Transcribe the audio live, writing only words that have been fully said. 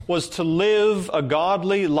was to live a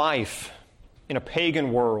godly life in a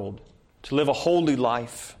pagan world, to live a holy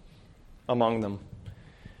life among them.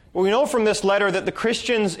 Well, we know from this letter that the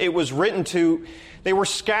Christians it was written to, they were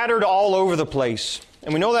scattered all over the place.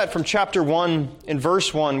 And we know that from chapter 1 in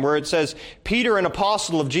verse 1, where it says, Peter, an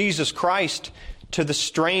apostle of Jesus Christ, to the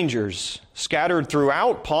strangers scattered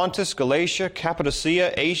throughout Pontus, Galatia,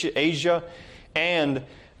 Cappadocia, Asia, and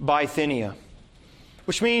Bithynia.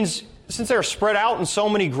 Which means, since they're spread out in so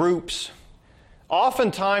many groups,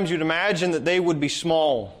 oftentimes you'd imagine that they would be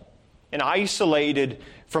small and isolated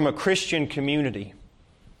from a Christian community.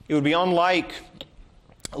 It would be unlike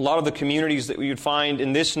a lot of the communities that we would find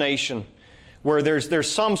in this nation, where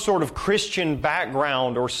there's some sort of Christian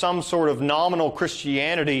background or some sort of nominal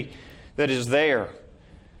Christianity that is there.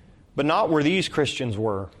 But not where these Christians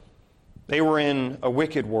were. They were in a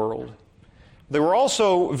wicked world. They were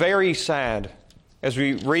also very sad. As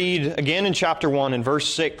we read again in chapter 1 in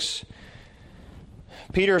verse 6,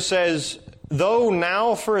 Peter says, though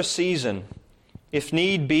now for a season, if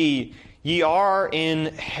need be, ye are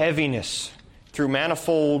in heaviness through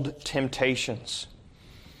manifold temptations.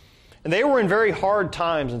 And they were in very hard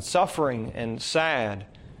times and suffering and sad,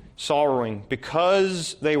 sorrowing,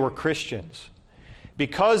 because they were Christians,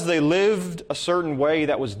 because they lived a certain way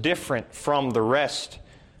that was different from the rest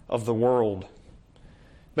of the world.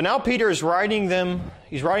 But now Peter is writing them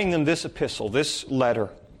this epistle, this letter.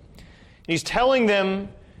 He's telling them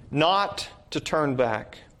not to turn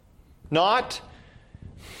back, not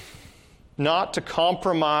to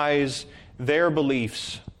compromise their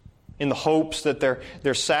beliefs in the hopes that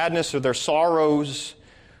their sadness or their sorrows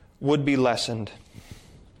would be lessened.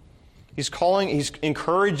 He's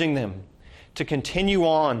encouraging them to continue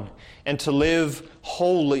on and to live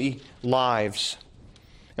holy lives.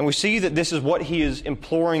 And we see that this is what he is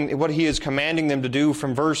imploring, what he is commanding them to do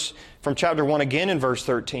from chapter 1 again in verse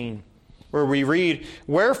 13, where we read,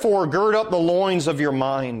 wherefore gird up the loins of your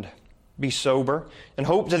mind, be sober, and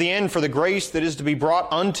hope to the end for the grace that is to be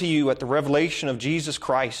brought unto you at the revelation of Jesus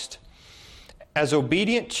Christ. As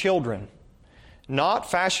obedient children, not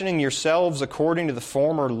fashioning yourselves according to the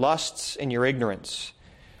former lusts in your ignorance,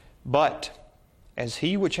 but as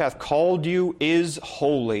he which hath called you is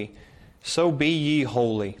holy, so be ye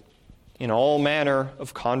holy in all manner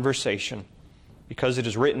of conversation, because it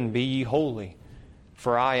is written, be ye holy,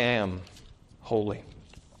 for I am holy.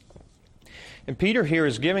 And Peter here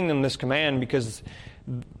is giving them this command because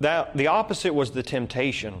the opposite was the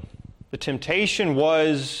temptation. The temptation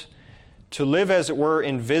was to live, as it were,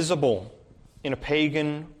 invisible in a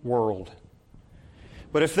pagan world.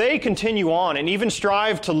 But if they continue on and even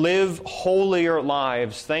strive to live holier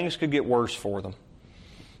lives, things could get worse for them.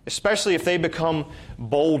 Especially if they become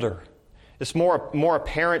bolder. It's more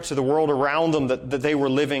apparent to the world around them that they were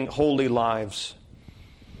living holy lives.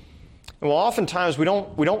 And well, oftentimes we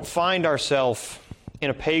don't find ourselves in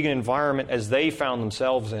a pagan environment as they found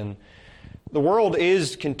themselves in. The world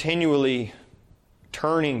is continually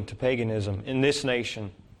turning to paganism in this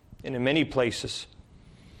nation and in many places.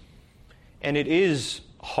 And it is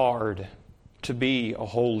hard to be a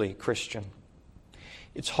holy Christian.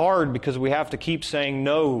 It's hard because we have to keep saying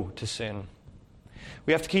no to sin.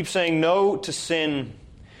 We have to keep saying no to sin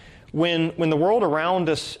when the world around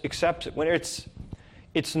us accepts it, when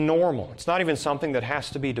it's normal. It's not even something that has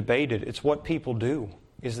to be debated. It's what people do,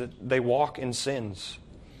 is that they walk in sins.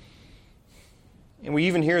 And we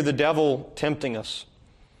even hear the devil tempting us.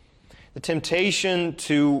 The temptation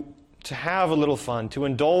to have a little fun, to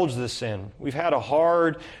indulge the sin. We've had a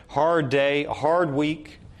hard day, a hard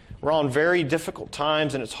week. We're on very difficult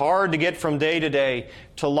times, and it's hard to get from day to day.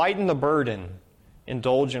 To lighten the burden,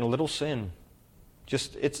 indulge in a little sin.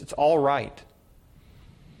 Just, it's all right.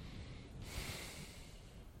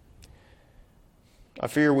 I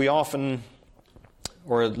fear we often,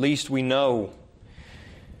 or at least we know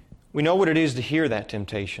what it is to hear that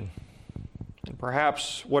temptation. And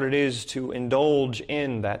perhaps what it is to indulge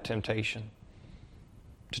in that temptation.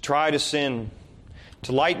 To try to sin,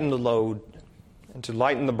 to lighten the load, and to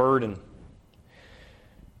lighten the burden.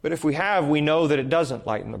 But if we know that it doesn't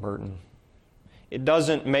lighten the burden. It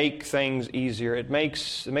doesn't make things easier. It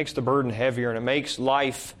makes the burden heavier, and it makes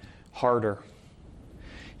life harder.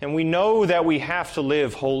 And we know that we have to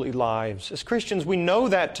live holy lives. As Christians, we know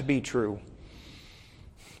that to be true.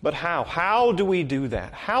 But how? How do we do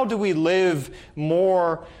that? How do we live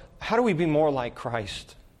more? How do we be more like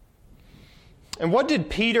Christ? And what did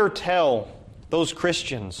Peter tell those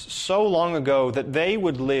Christians so long ago that they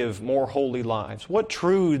would live more holy lives? What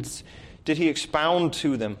truths did he expound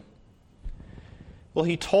to them? Well,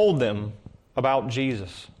 he told them about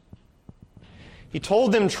Jesus. He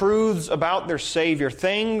told them truths about their Savior,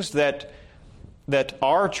 things that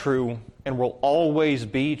are true and will always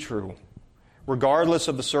be true, regardless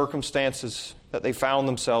of the circumstances that they found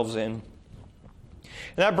themselves in.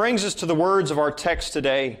 And that brings us to the words of our text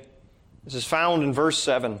today. This is found in verse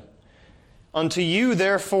 7. Unto you,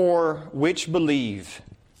 therefore, which believe,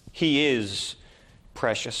 He is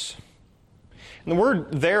precious. And the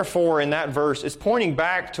word therefore in that verse is pointing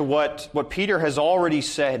back to what Peter has already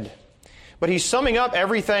said. But he's summing up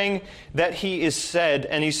everything that he has said.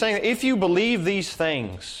 And he's saying that if you believe these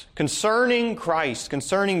things concerning Christ,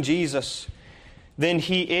 concerning Jesus, then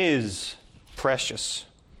He is precious.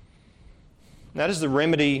 That is the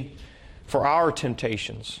remedy for our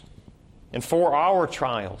temptations and for our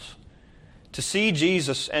trials. To see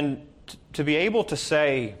Jesus and to be able to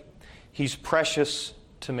say, He's precious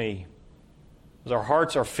to me. As our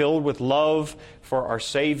hearts are filled with love for our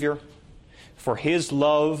Savior, for His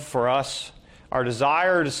love for us, our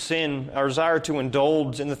desire to sin, our desire to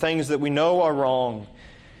indulge in the things that we know are wrong,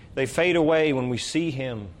 they fade away when we see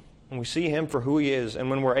Him, when we see Him for who He is, and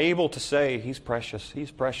when we're able to say, He's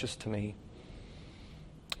precious to me.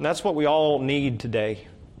 And that's what we all need today.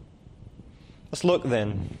 Let's look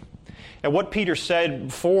then at what Peter said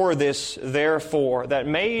before this, therefore, that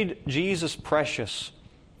made Jesus precious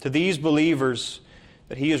to these believers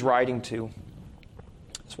that he is writing to.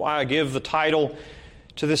 That's why I give the title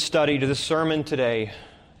to this study, to this sermon today,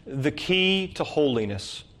 The Key to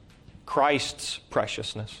Holiness, Christ's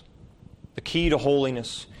Preciousness. The key to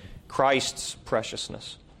holiness, Christ's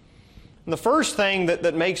preciousness. And the first thing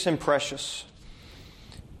that makes Him precious,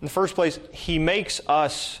 in the first place, He makes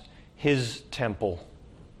us His temple.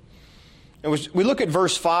 And we look at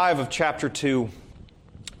verse 5 of chapter 2.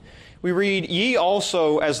 We read, Ye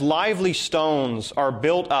also as lively stones are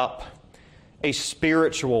built up a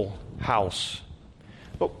spiritual house.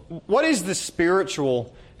 But what is the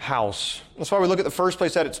spiritual house? That's why we look at the first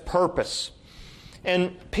place at its purpose.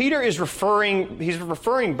 And Peter is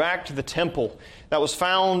referring back to the temple that was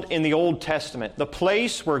found in the Old Testament, the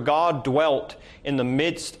place where God dwelt in the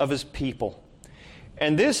midst of His people.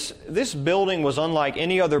 And this building was unlike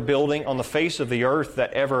any other building on the face of the earth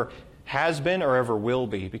that ever has been or ever will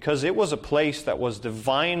be, because it was a place that was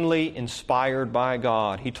divinely inspired by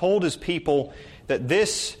God. He told His people that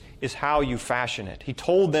this is how you fashion it. He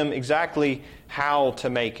told them exactly how to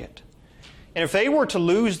make it. And if they were to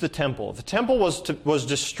lose the temple, if the temple was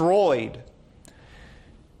destroyed,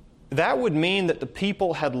 that would mean that the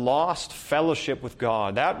people had lost fellowship with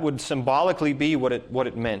God. That would symbolically be what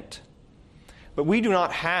it meant. But we do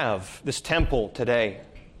not have this temple today.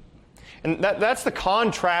 And that's the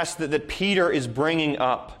contrast that Peter is bringing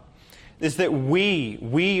up, is that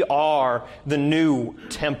we are the new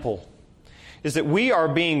temple, is that we are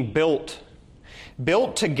being built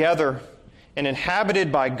together and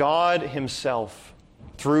inhabited by God Himself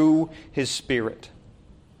through His Spirit.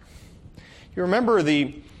 You remember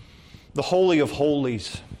the Holy of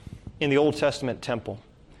Holies in the Old Testament temple.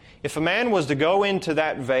 If a man was to go into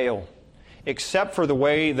that veil, except for the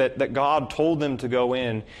way that God told them to go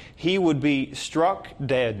in, he would be struck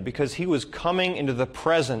dead because he was coming into the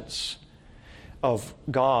presence of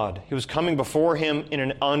God. He was coming before Him in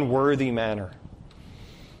an unworthy manner.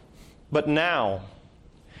 But now,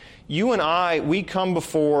 you and I, we come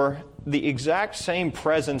before the exact same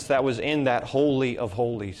presence that was in that Holy of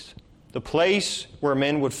Holies, the place where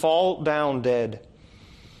men would fall down dead.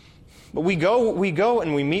 But we go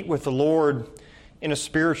and we meet with the Lord in a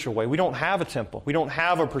spiritual way. We don't have a temple. We don't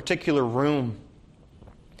have a particular room.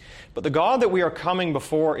 But the God that we are coming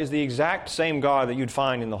before is the exact same God that you'd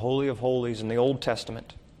find in the Holy of Holies in the Old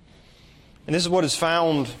Testament. And this is what is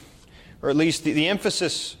found, or at least the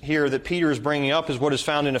emphasis here that Peter is bringing up is what is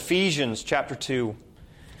found in Ephesians chapter 2.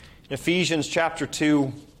 In Ephesians chapter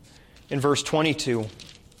 2, in verse 22,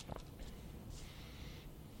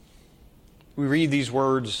 we read these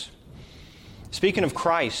words, speaking of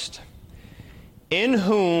Christ, in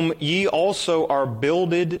whom ye also are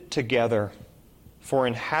builded together for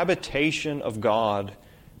an habitation of God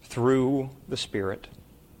through the Spirit.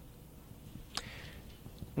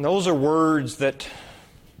 And those are words that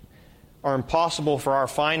are impossible for our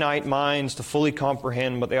finite minds to fully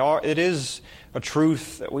comprehend, but it is a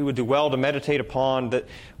truth that we would do well to meditate upon, that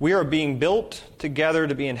we are being built together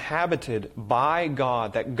to be inhabited by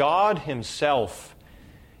God, that God Himself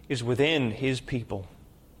is within His people,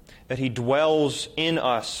 that He dwells in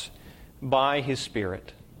us by His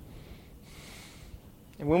Spirit.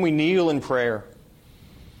 And when we kneel in prayer,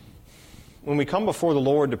 when we come before the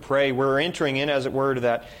Lord to pray, we're entering in, as it were,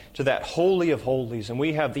 to that Holy of Holies, and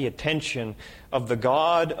we have the attention of the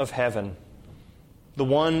God of heaven, the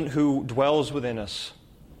one who dwells within us,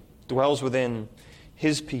 dwells within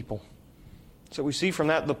His people. So we see from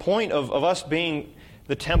that the point of us being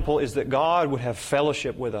the temple is that God would have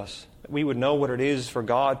fellowship with us, that we would know what it is for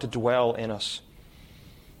God to dwell in us.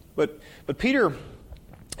 But Peter,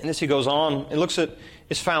 and this he goes on, and looks at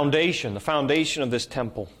his foundation, the foundation of this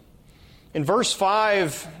temple. In verse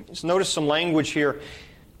 5, let's notice some language here.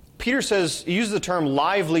 Peter says, he uses the term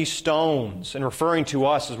lively stones in referring to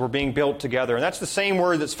us as we're being built together. And that's the same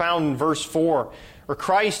word that's found in verse 4. Or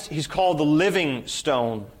Christ, he's called the living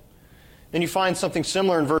stone. Then you find something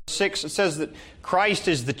similar in verse 6. It says that Christ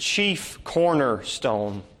is the chief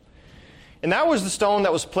cornerstone. And that was the stone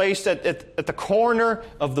that was placed at the corner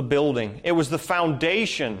of the building. It was the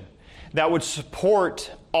foundation that would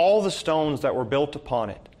support all the stones that were built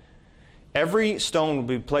upon it. Every stone would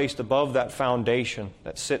be placed above that foundation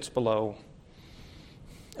that sits below.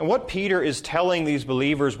 And what Peter is telling these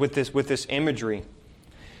believers with this imagery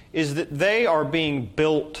is that they are being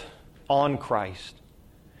built on Christ.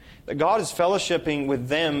 That God is fellowshipping with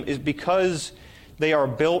them is because they are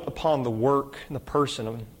built upon the work and the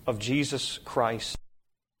person of Jesus Christ.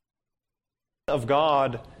 The Son of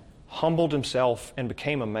God humbled Himself and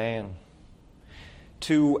became a man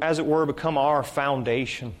to, as it were, become our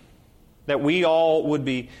foundation. That we all would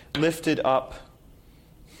be lifted up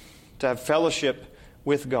to have fellowship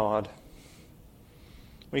with God.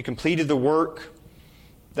 When He completed the work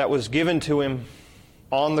that was given to Him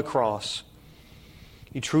on the cross,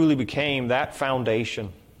 He truly became that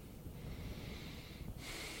foundation.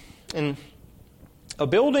 And a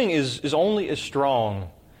building is only as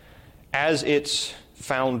strong as its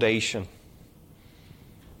foundation.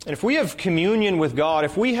 And if we have communion with God,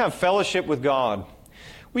 if we have fellowship with God,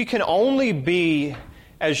 we can only be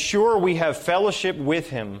as sure we have fellowship with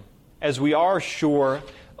Him as we are sure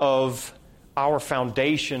of our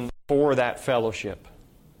foundation for that fellowship.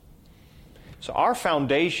 So our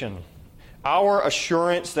foundation, our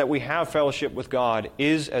assurance that we have fellowship with God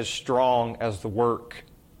is as strong as the work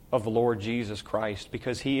of the Lord Jesus Christ,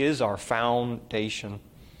 because He is our foundation.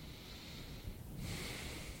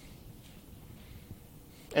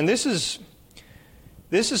 And this is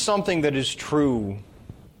something that is true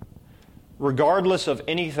regardless of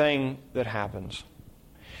anything that happens.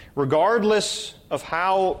 Regardless of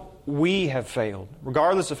how we have failed.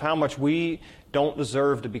 Regardless of how much we don't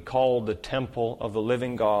deserve to be called the temple of the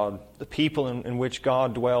living God, the people in which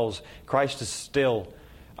God dwells, Christ is still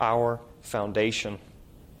our foundation.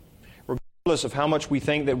 Regardless of how much we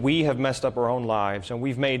think that we have messed up our own lives and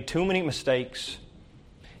we've made too many mistakes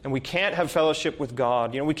and we can't have fellowship with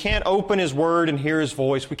God. We can't open His Word and hear His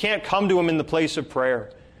voice. We can't come to Him in the place of prayer.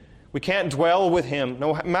 We can't dwell with Him,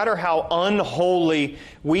 no matter how unholy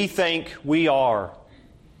we think we are.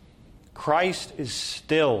 Christ is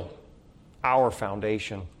still our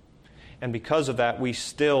foundation. And because of that, we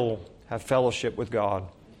still have fellowship with God.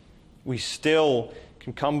 We still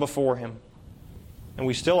can come before Him. And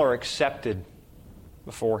we still are accepted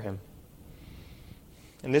before Him.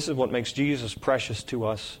 And this is what makes Jesus precious to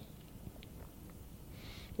us.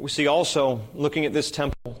 We see also, looking at this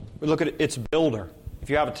temple, we look at its builder. If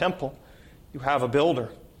you have a temple, you have a builder.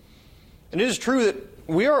 And it is true that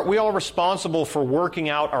we are responsible for working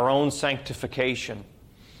out our own sanctification,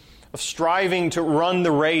 of striving to run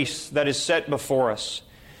the race that is set before us.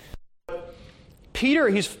 Peter,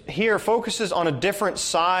 he's here, focuses on a different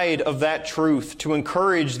side of that truth to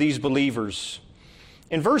encourage these believers.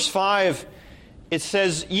 In verse 5, it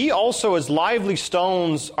says, "Ye also as lively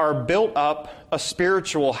stones are built up a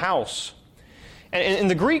spiritual house." And in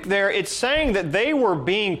the Greek there, it's saying that they were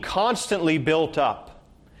being constantly built up.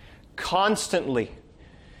 Constantly.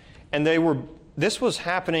 And this was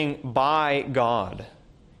happening by God.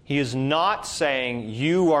 He is not saying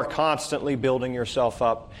you are constantly building yourself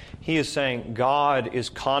up. He is saying God is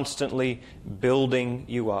constantly building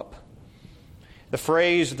you up. The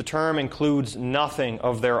phrase, the term includes nothing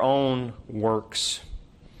of their own works.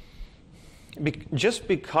 Just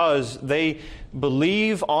because they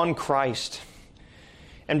believe on Christ,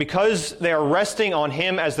 and because they are resting on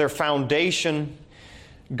Him as their foundation,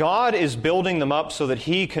 God is building them up so that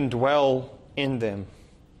He can dwell in them,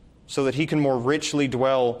 so that He can more richly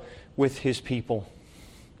dwell with His people.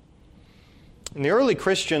 And the early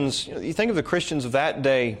Christians, you think of the Christians of that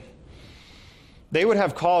day, they would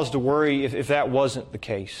have cause to worry if that wasn't the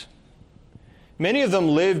case. Many of them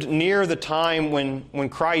lived near the time when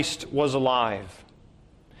Christ was alive.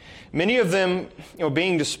 Many of them,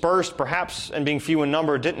 being dispersed perhaps and being few in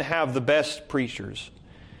number, didn't have the best preachers.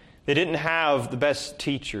 They didn't have the best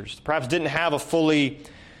teachers. Perhaps didn't have a fully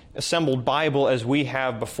assembled Bible as we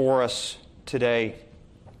have before us today.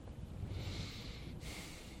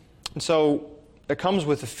 And so it comes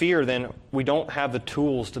with the fear then we don't have the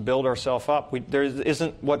tools to build ourselves up. There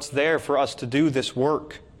isn't what's there for us to do this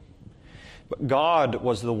work. But God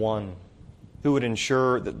was the one who would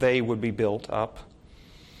ensure that they would be built up.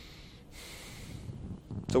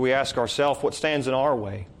 So we ask ourselves, what stands in our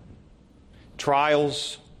way?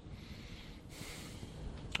 Trials,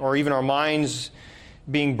 or even our minds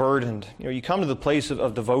being burdened. You come to the place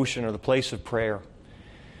of devotion or the place of prayer,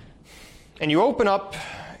 and you open up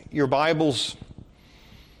your Bibles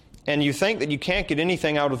and you think that you can't get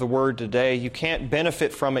anything out of the Word today. You can't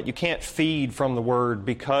benefit from it. You can't feed from the Word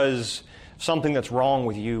because of something that's wrong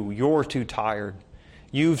with you. You're too tired.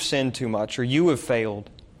 You've sinned too much, or you have failed.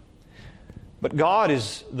 But God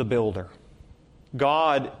is the builder.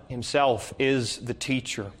 God Himself is the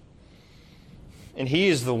teacher. And He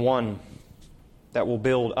is the one that will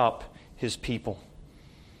build up His people.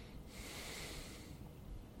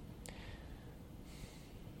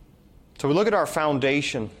 So we look at our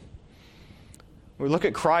foundation. We look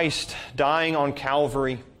at Christ dying on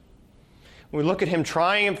Calvary. We look at Him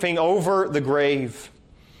triumphing over the grave,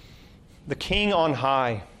 the King on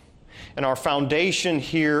high, and our foundation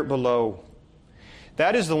here below.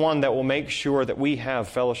 That is the one that will make sure that we have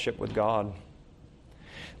fellowship with God.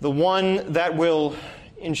 The one that will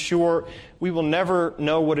ensure we will never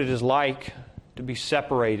know what it is like to be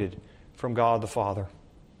separated from God the Father.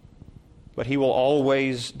 But He will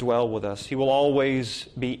always dwell with us. He will always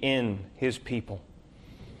be in His people.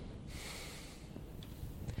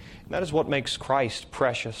 And that is what makes Christ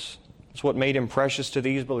precious. It's what made Him precious to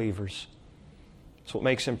these believers. It's what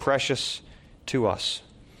makes Him precious to us.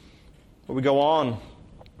 But we go on.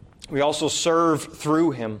 We also serve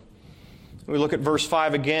through Him. We look at verse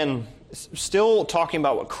 5 again, still talking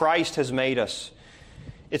about what Christ has made us.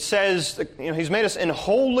 It says that, He's made us in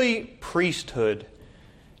holy priesthood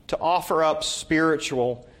to offer up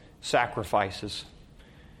spiritual sacrifices.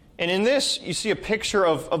 And in this, you see a picture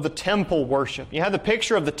of the temple worship. You have the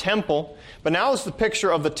picture of the temple, but now it's the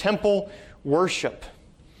picture of the temple worship.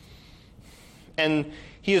 And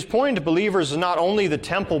He is pointing to believers as not only the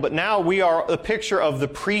temple, but now we are a picture of the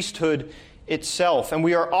priesthood itself. And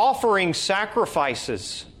we are offering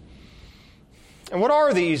sacrifices. And what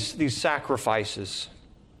are these sacrifices?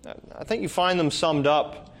 I think you find them summed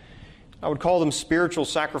up. I would call them spiritual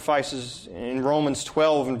sacrifices in Romans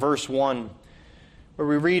 12 and verse 1, where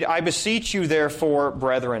we read, "I beseech you therefore,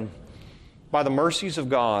 brethren, by the mercies of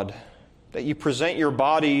God, that you present your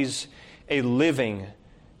bodies a living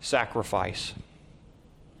sacrifice."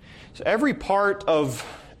 So every part of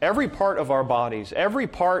our bodies, every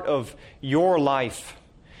part of your life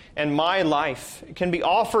and my life can be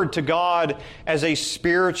offered to God as a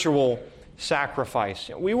spiritual sacrifice.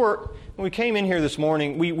 When we came in here this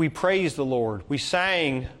morning, we praised the Lord. We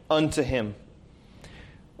sang unto Him.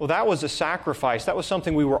 Well, that was a sacrifice. That was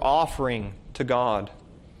something we were offering to God.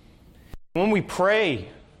 When we pray,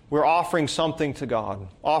 we're offering something to God,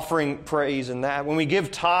 offering praise in that. When we give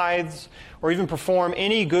tithes or even perform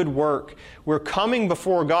any good work, we're coming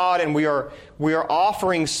before God and we are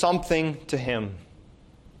offering something to Him.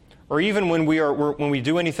 Or even when we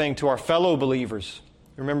do anything to our fellow believers.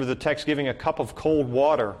 Remember the text giving a cup of cold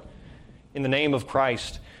water in the name of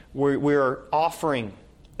Christ. We're offering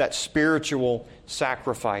that spiritual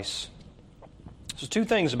sacrifice. So two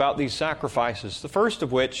things about these sacrifices. The first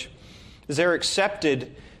of which is they're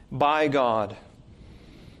accepted by God.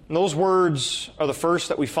 And those words are the first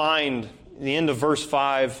that we find in the end of verse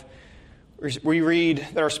 5. We read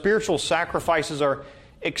that our spiritual sacrifices are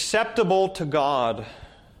acceptable to God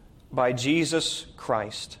by Jesus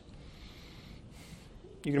Christ.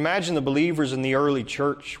 You can imagine the believers in the early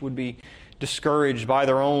church would be discouraged by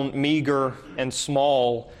their own meager and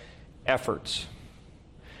small efforts.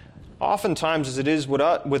 Oftentimes, as it is with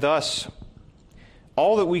us,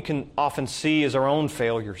 all that we can often see is our own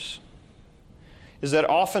failures. Is that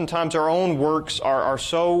oftentimes our own works are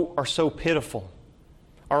so pitiful.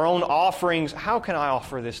 Our own offerings, how can I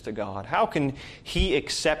offer this to God? How can He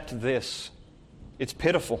accept this? It's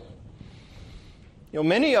pitiful.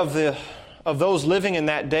 Many of those living in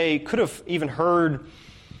that day could have even heard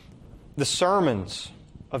the sermons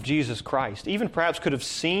of Jesus Christ, even perhaps could have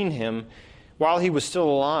seen Him while He was still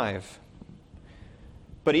alive.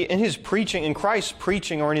 But in His preaching, in Christ's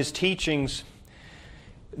preaching or in His teachings,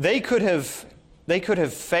 they could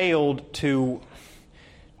have failed to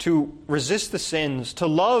resist the sins, to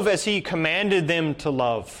love as He commanded them to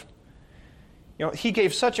love. He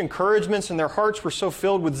gave such encouragements and their hearts were so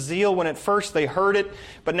filled with zeal when at first they heard it,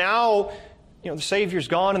 but now the Savior's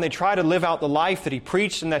gone and they try to live out the life that He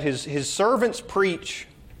preached and that His servants preach.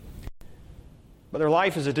 But their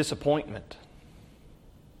life is a disappointment.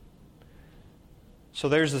 So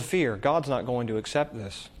there's the fear. God's not going to accept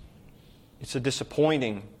this. It's a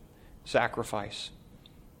disappointing sacrifice.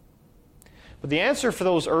 But the answer for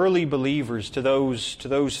those early believers to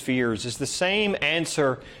those fears is the same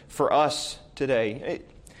answer for us today.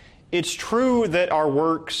 It's true that our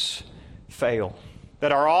works fail,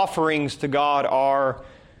 that our offerings to God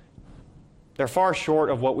they're far short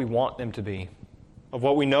of what we want them to be, of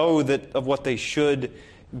what we know of what they should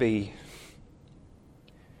be.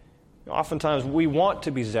 Oftentimes we want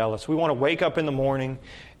to be zealous. We want to wake up in the morning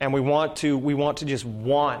and we want to just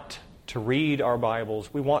want to read our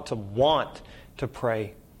Bibles. We want to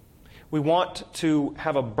pray. We want to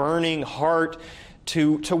have a burning heart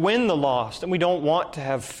to win the lost, and we don't want to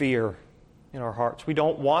have fear in our hearts. We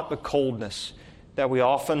don't want the coldness that we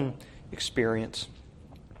often experience.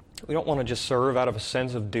 We don't want to just serve out of a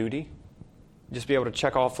sense of duty, just be able to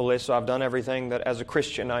check off the list, so I've done everything that as a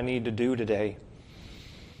Christian I need to do today.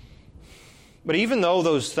 But even though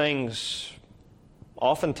those things,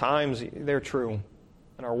 oftentimes they're true,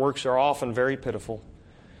 and our works are often very pitiful,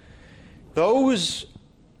 those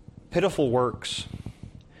pitiful works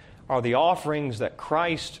are the offerings that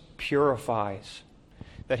Christ purifies,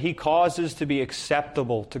 that He causes to be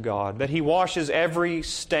acceptable to God, that He washes every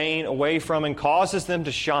stain away from and causes them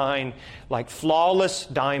to shine like flawless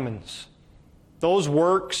diamonds. Those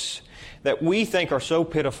works that we think are so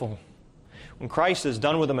pitiful, when Christ is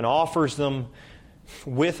done with them and offers them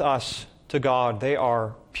with us to God, they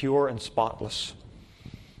are pure and spotless.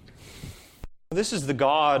 This is the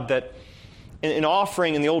God that, in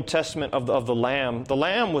offering in the Old Testament of the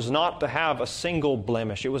lamb was not to have a single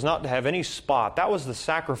blemish. It was not to have any spot. That was the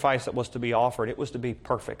sacrifice that was to be offered. It was to be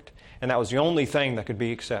perfect. And that was the only thing that could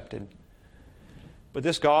be accepted. But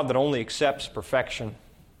this God that only accepts perfection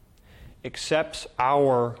accepts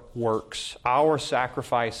our works, our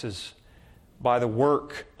sacrifices, by the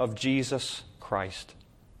work of Jesus Christ.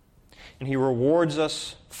 And He rewards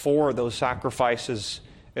us for those sacrifices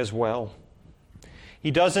as well.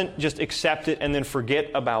 He doesn't just accept it and then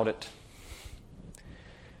forget about it.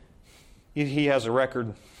 He has a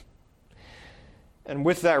record. And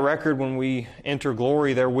with that record, when we enter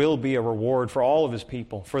glory, there will be a reward for all of His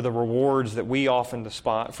people, for the rewards that we often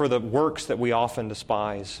despise, for the works that we often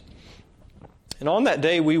despise. And on that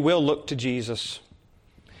day, we will look to Jesus.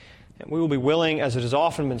 And we will be willing, as it has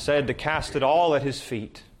often been said, to cast it all at His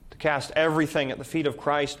feet, to cast everything at the feet of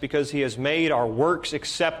Christ, because He has made our works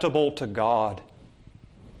acceptable to God.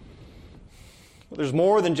 There's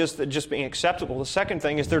more than just being acceptable. The second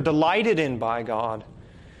thing is they're delighted in by God.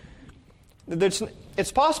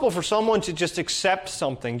 It's possible for someone to just accept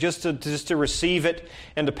something, just to receive it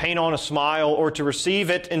and to paint on a smile, or to receive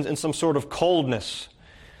it in some sort of coldness.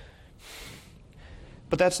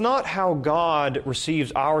 But that's not how God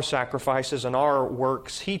receives our sacrifices and our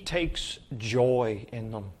works. He takes joy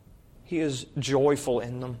in them. He is joyful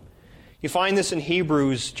in them. You find this in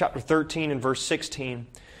Hebrews chapter 13 and verse 16,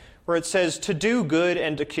 where it says, to do good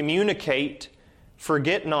and to communicate,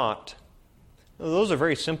 forget not. Those are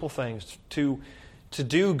very simple things. To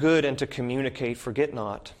do good and to communicate, forget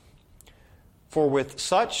not. For with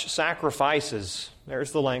such sacrifices,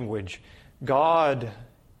 there's the language, God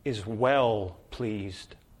is well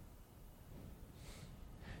pleased.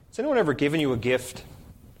 Has anyone ever given you a gift?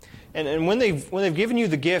 And when they've given you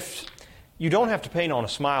the gift, you don't have to paint on a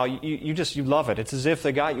smile. You love it. It's as if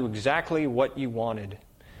they got you exactly what you wanted.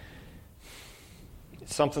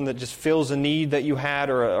 It's something that just fills a need that you had,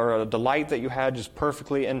 or a delight that you had just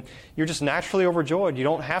perfectly, and you're just naturally overjoyed. You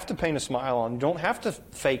don't have to paint a smile on. You don't have to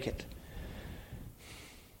fake it.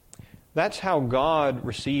 That's how God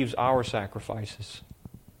receives our sacrifices.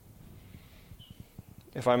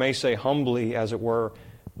 If I may say humbly, as it were,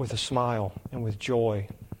 with a smile and with joy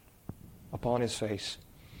upon His face.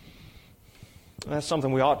 And that's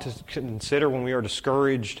something we ought to consider when we are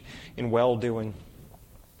discouraged in well-doing,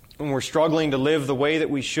 when we're struggling to live the way that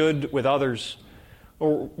we should with others,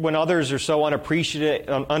 or when others are so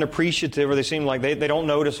unappreciative, or they seem like they don't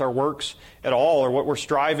notice our works at all, or what we're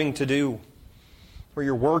striving to do. Where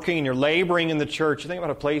you're working and you're laboring in the church. You think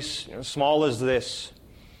about a place small as this,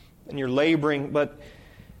 and you're laboring, but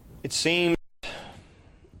it seems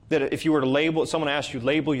that if you were to label, someone asked you to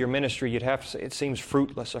label your ministry, you'd have to say, it seems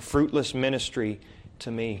fruitless, a fruitless ministry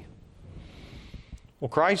to me. Well,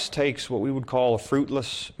 Christ takes what we would call a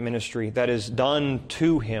fruitless ministry that is done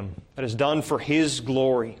to Him, that is done for His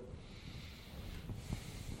glory,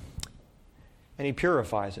 and He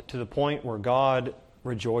purifies it to the point where God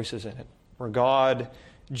rejoices in it, where God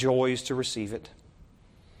joys to receive it.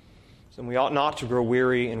 So we ought not to grow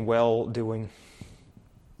weary in well-doing,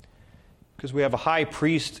 because we have a high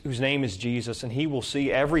priest whose name is Jesus, and He will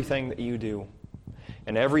see everything that you do.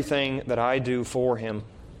 and everything that I do for him.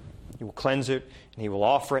 He will cleanse it, and he will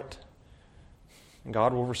offer it, and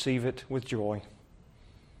God will receive it with joy.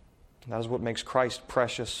 And that is what makes Christ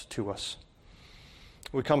precious to us.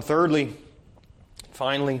 We come thirdly,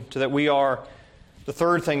 finally, to that we are the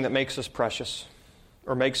third thing that makes us precious,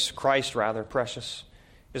 or makes Christ rather precious,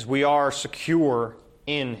 is we are secure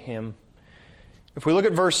in him. If we look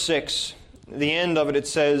at verse 6, the end of it, it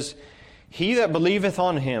says, "He that believeth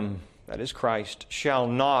on him," that is Christ, "shall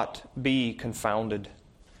not be confounded."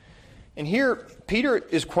 And here, Peter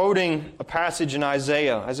is quoting a passage in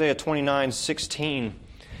Isaiah 29:16.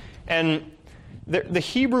 And the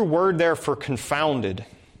Hebrew word there for confounded,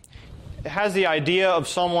 it has the idea of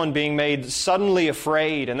someone being made suddenly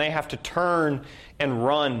afraid, and they have to turn and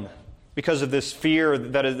run because of this fear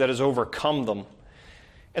that has overcome them.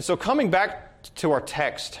 And so coming back to our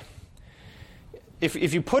text,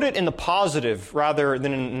 if you put it in the positive rather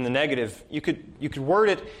than in the negative, you could word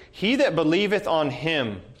it, "He that believeth on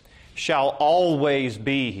him shall always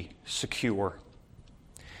be secure."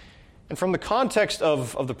 And from the context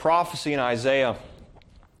of the prophecy in Isaiah,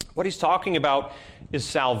 what he's talking about is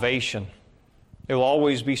salvation. They will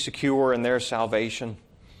always be secure in their salvation.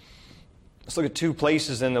 Let's look at two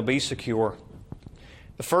places then they'll be secure.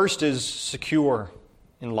 The first is secure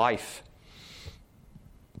in life.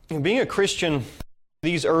 And being a Christian,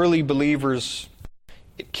 these early believers,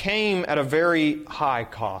 it came at a very high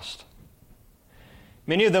cost.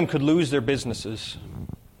 Many of them could lose their businesses.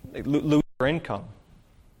 They lose their income.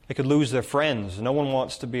 They could lose their friends. No one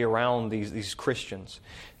wants to be around these Christians.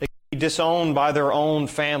 They could be disowned by their own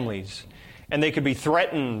families. And they could be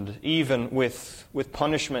threatened even with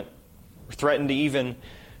punishment, or threatened even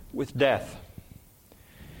with death.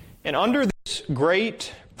 And under this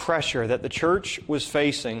great pressure that the church was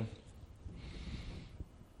facing,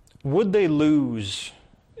 would they lose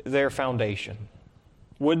their foundation?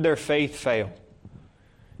 Would their faith fail?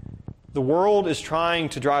 The world is trying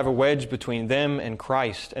to drive a wedge between them and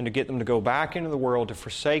Christ and to get them to go back into the world, to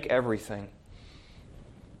forsake everything,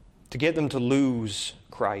 to get them to lose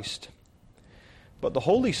Christ. But the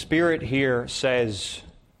Holy Spirit here says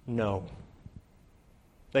no.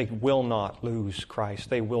 They will not lose Christ.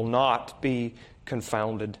 They will not be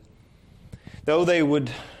confounded. Though they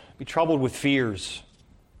would be troubled with fears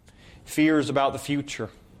about the future,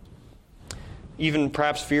 even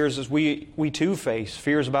perhaps fears as we too face,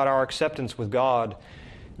 fears about our acceptance with God,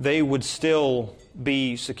 they would still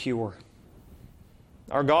be secure.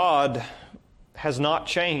 Our God has not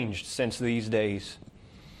changed since these days.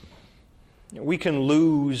 We can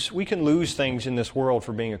lose things in this world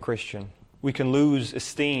for being a Christian. We can lose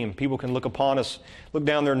esteem. People can look upon us, look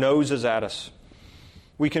down their noses at us.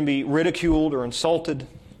 We can be ridiculed or insulted.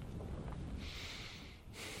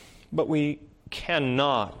 But we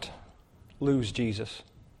cannot lose Jesus.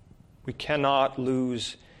 We cannot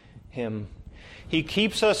lose him. He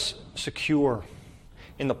keeps us secure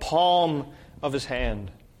in the palm of his hand.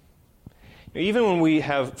 Even when we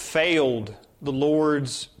have failed the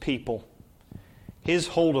Lord's people, his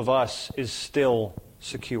hold of us is still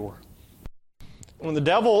secure. When the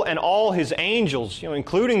devil and all his angels,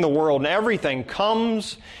 including the world and everything,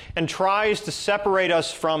 comes and tries to separate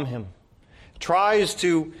us from him, tries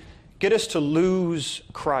to get us to lose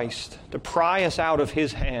Christ, to pry us out of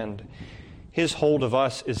his hand, his hold of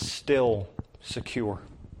us is still secure.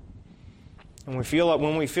 And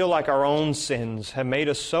when we feel like our own sins have made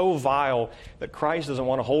us so vile that Christ doesn't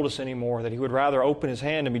want to hold us anymore, that he would rather open his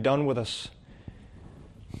hand and be done with us,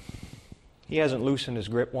 he hasn't loosened his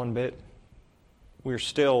grip one bit. We are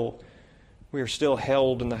still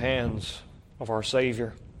held in the hands of our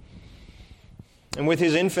Savior. And with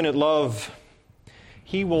his infinite love,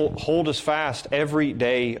 he will hold us fast every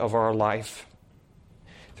day of our life.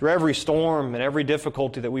 Through every storm and every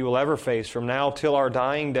difficulty that we will ever face from now till our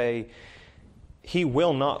dying day, he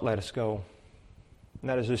will not let us go. And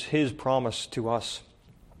that is just his promise to us.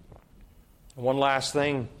 And one last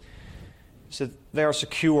thing is that they are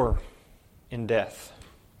secure in death.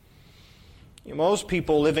 Most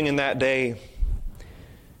people living in that day,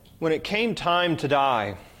 when it came time to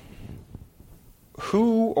die,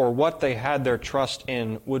 who or what they had their trust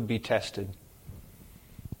in would be tested.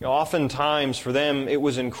 Oftentimes for them it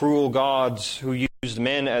was in cruel gods who used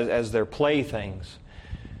men as their playthings.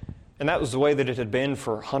 And that was the way that it had been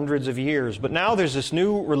for hundreds of years. But now there's this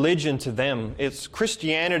new religion to them. It's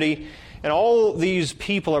Christianity, and all these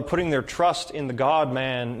people are putting their trust in the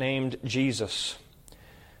God-man named Jesus.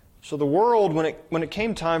 So the world, when it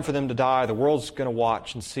came time for them to die, the world's going to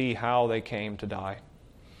watch and see how they came to die.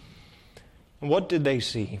 And what did they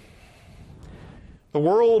see? The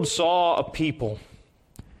world saw a people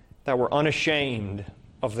that were unashamed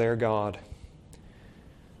of their God.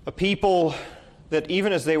 A people that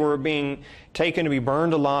even as they were being taken to be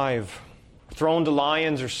burned alive, thrown to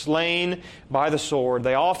lions, or slain by the sword,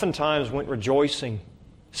 they oftentimes went rejoicing,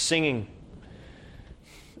 singing,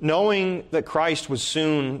 knowing that Christ was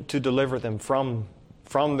soon to deliver them from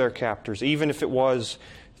their captors, even if it was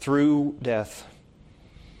through death.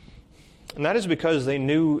 And that is because they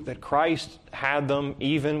knew that Christ had them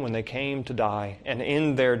even when they came to die. And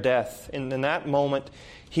in their death, in that moment,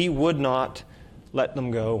 He would not let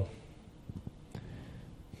them go.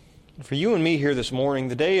 For you and me here this morning,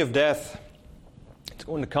 the day of death, it's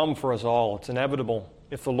going to come for us all. It's inevitable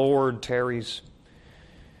if the Lord tarries.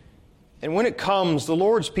 And when it comes, the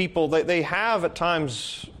Lord's people, they have at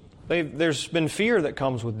times, there's been fear that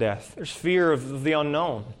comes with death. There's fear of the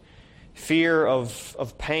unknown, fear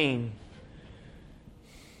of pain,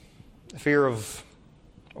 fear of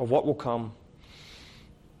what will come,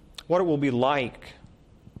 what it will be like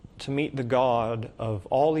to meet the God of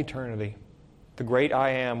all eternity, the great I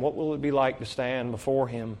Am. What will it be like to stand before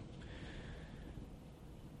Him?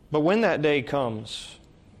 But when that day comes,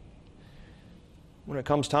 when it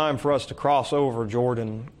comes time for us to cross over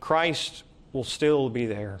Jordan, Christ will still be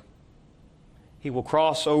there. He will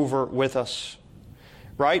cross over with us,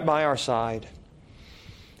 right by our side.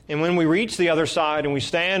 And when we reach the other side and we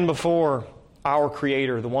stand before our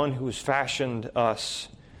Creator, the one who has fashioned us,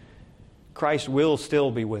 Christ will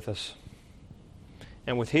still be with us.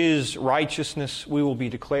 And with His righteousness, we will be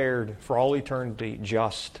declared for all eternity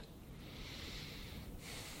just.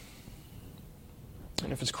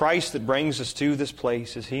 And if it's Christ that brings us to this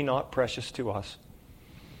place, is He not precious to us?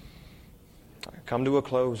 I come to a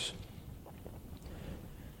close.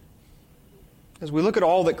 As we look at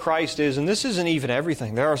all that Christ is, and this isn't even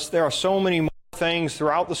everything. There are so many more things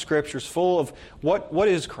throughout the Scriptures full of what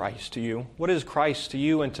is Christ to you? What is Christ to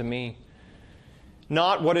you and to me?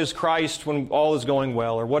 Not what is Christ when all is going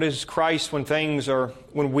well, or what is Christ when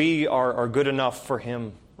we are good enough for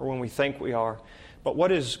Him, or when we think we are. But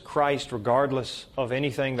what is Christ regardless of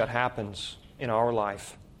anything that happens in our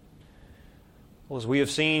life? Well, as we have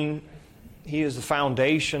seen, He is the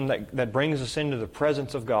foundation that brings us into the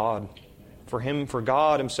presence of God, for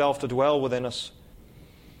God Himself to dwell within us.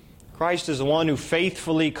 Christ is the one who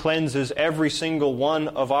faithfully cleanses every single one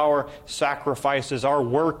of our sacrifices, our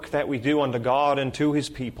work that we do unto God and to His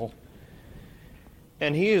people.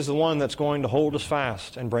 And He is the one that's going to hold us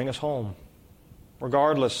fast and bring us home,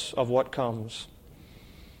 regardless of what comes.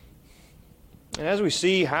 And as we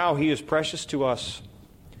see how He is precious to us,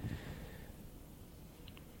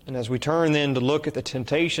 and as we turn then to look at the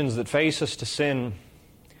temptations that face us to sin,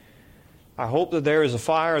 I hope that there is a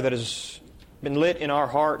fire that has been lit in our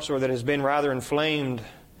hearts, or that has been rather inflamed,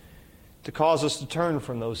 to cause us to turn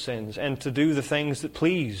from those sins and to do the things that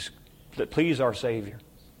please our Savior.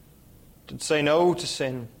 To say no to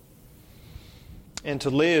sin and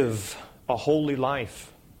to live a holy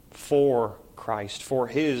life for Christ, for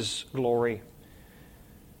His glory.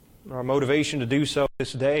 Our motivation to do so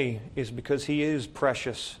this day is because He is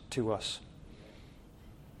precious to us.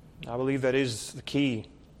 I believe that is the key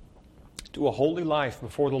to a holy life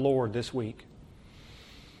before the Lord this week.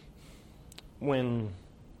 When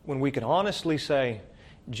we can honestly say,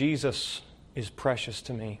 Jesus is precious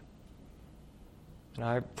to me. And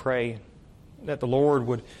I pray that the Lord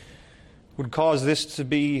would cause this to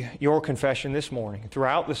be your confession this morning,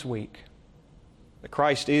 throughout this week, that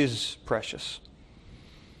Christ is precious.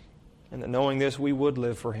 And that knowing this, we would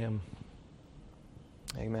live for Him.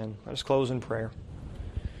 Amen. Let us close in prayer.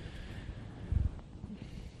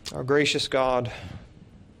 Our gracious God,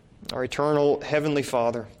 our eternal Heavenly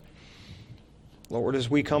Father, Lord, as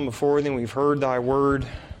we come before Thee, we've heard Thy word.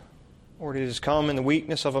 Lord, it has come in the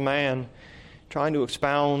weakness of a man trying to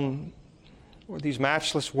expound, Lord, these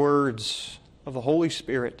matchless words of the Holy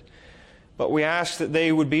Spirit. But we ask that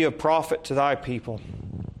they would be a profit to Thy people.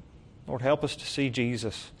 Lord, help us to see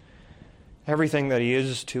Jesus, everything that He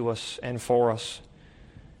is to us and for us.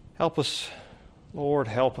 Help us, Lord,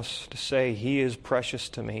 help us to say, He is precious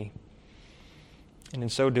to me. And in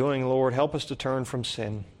so doing, Lord, help us to turn from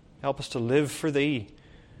sin. Help us to live for Thee.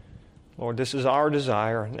 Lord, this is our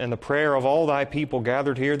desire and the prayer of all Thy people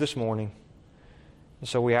gathered here this morning. And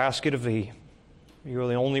so we ask it of Thee. You are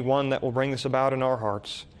the only one that will bring this about in our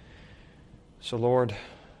hearts. So, Lord,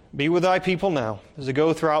 be with Thy people now. As they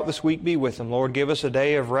go throughout this week, be with them. Lord, give us a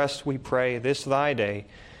day of rest, we pray, this Thy day.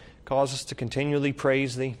 Cause us to continually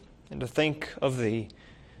praise Thee and to think of Thee.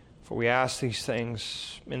 For we ask these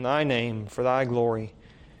things in Thy name, for Thy glory.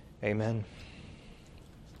 Amen.